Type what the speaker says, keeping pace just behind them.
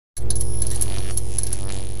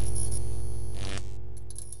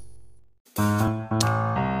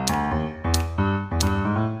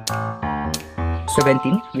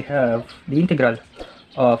17, we have the integral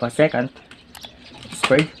of a secant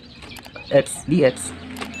squared x dx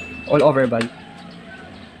all over by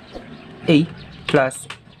a plus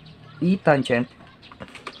e tangent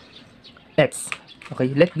x.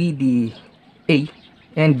 Okay, let be the a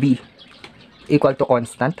and b equal to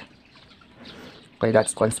constant. Okay,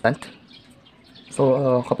 that's constant.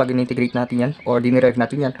 So, kapag in-integrate natin yan or dinerive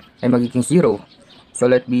natin yan, ay magiging 0. So,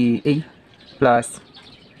 let be a plus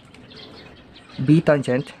b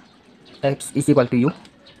tangent x is equal to u.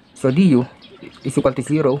 So, du is equal to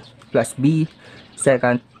 0 plus b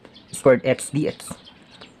secant squared x dx.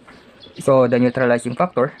 So, the neutralizing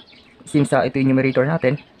factor, since ito yung numerator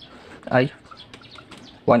natin, ay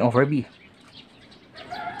 1 over b.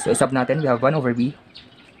 So, isab natin, we have 1 over b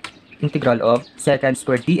integral of secant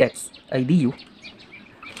squared dx ay du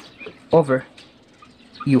over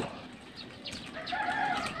u.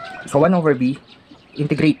 So 1 over b,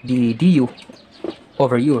 integrate the du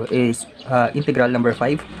over u is integral number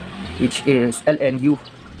 5, which is ln u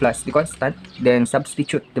plus the constant, then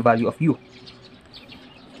substitute the value of u.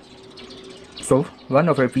 So 1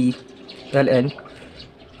 over b ln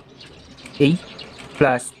a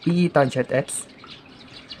plus p tangent x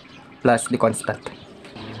plus the constant.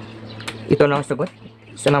 Ito na ang sagot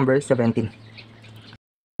sa number 17.